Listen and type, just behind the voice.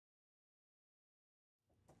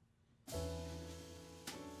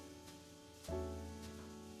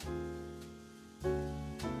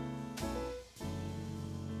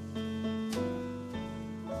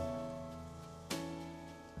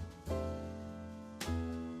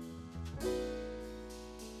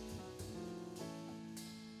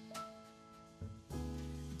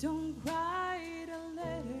Don't write a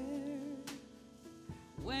letter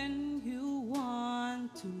when you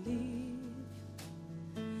want to leave.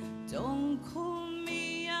 Don't call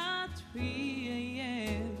me at 3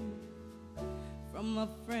 a.m. from a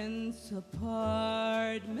friend's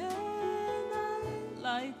apartment. I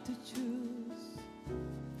like to choose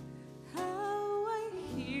how I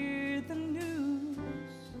hear the news.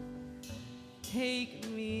 Take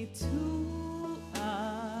me to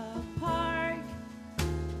a park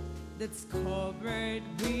that's covered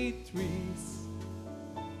with trees.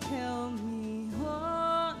 Tell me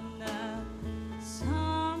on a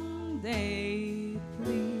Sunday,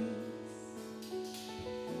 please.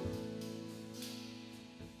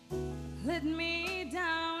 Let me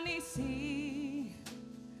down easy,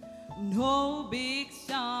 no big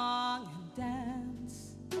song and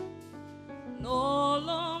dance, no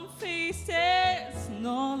long faces,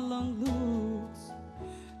 no long looks,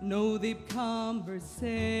 no deep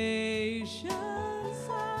conversations.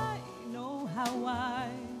 I know how I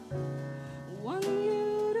want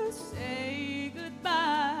you to say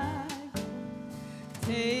goodbye.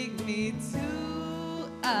 Take me to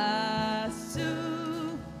a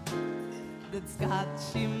zoo that's got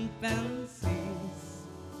chimpanzees.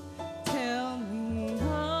 Tell me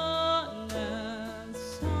on a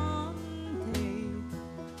Sunday,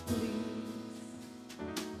 please.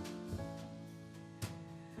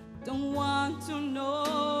 Don't want to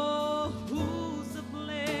know who's to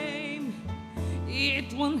blame.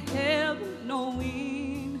 It won't help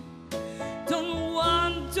knowing. Don't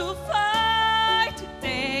want to fight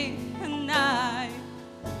day and night,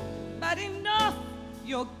 but enough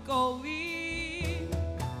you're going.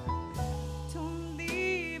 Don't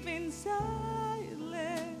live in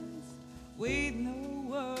silence with no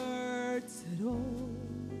words at all.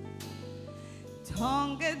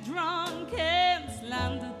 Don't get drunk and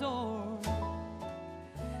slam the door.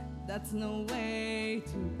 That's no way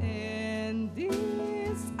to end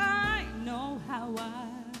this. I know how I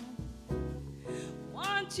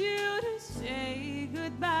want you to say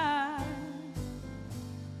goodbye.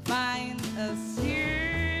 Find a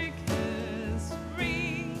circus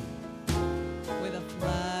ring with a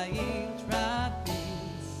flying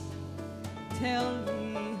trapeze. Tell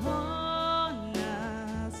me on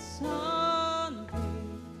a Sunday,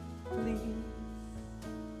 please.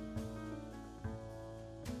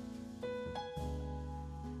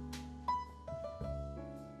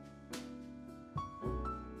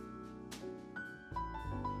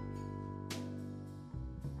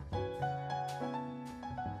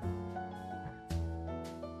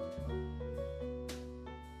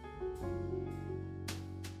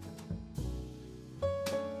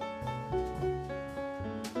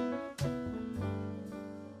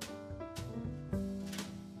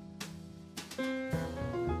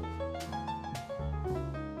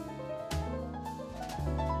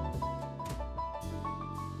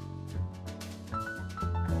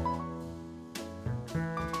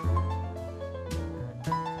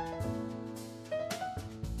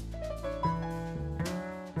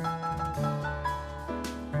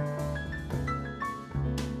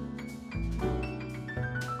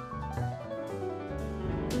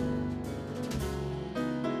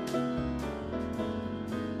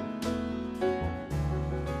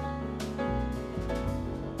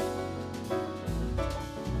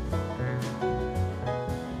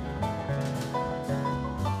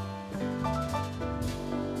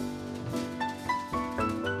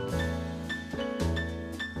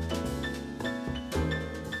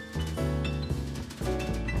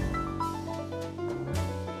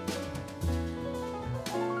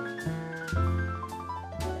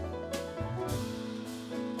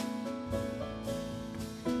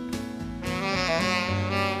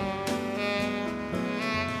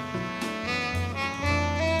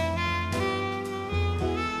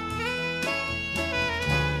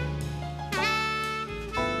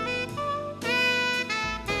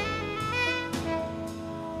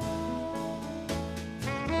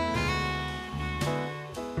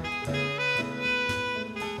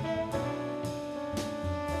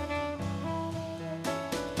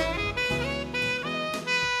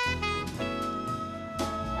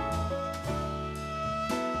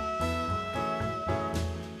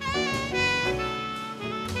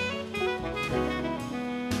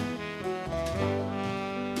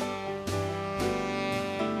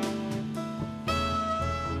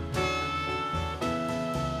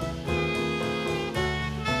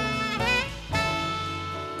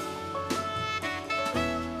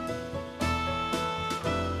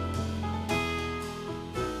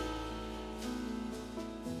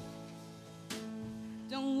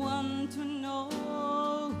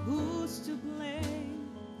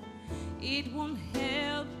 it won't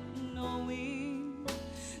help knowing.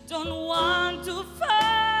 Don't want to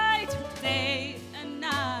fight day and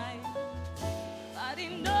night, but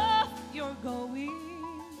enough you're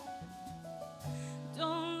going.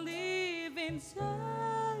 Don't live in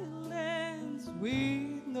silence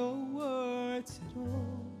with no words at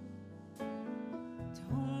all.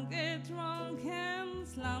 Don't get drunk and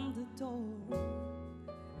slam the door.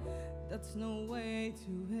 That's no way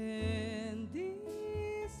to end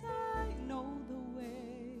this. I know the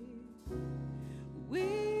way.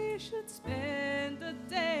 We should spend the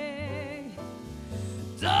day.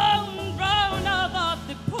 Don't drown out of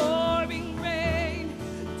the pouring rain.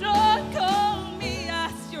 Don't call me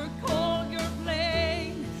as you're cold, you're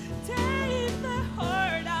plain. Take the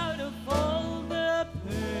heart out of all the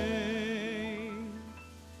pain.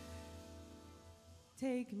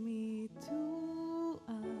 Take me to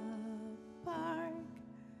a park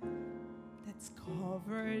that's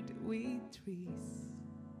covered with trees.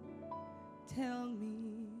 Tell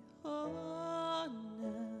me on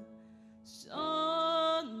a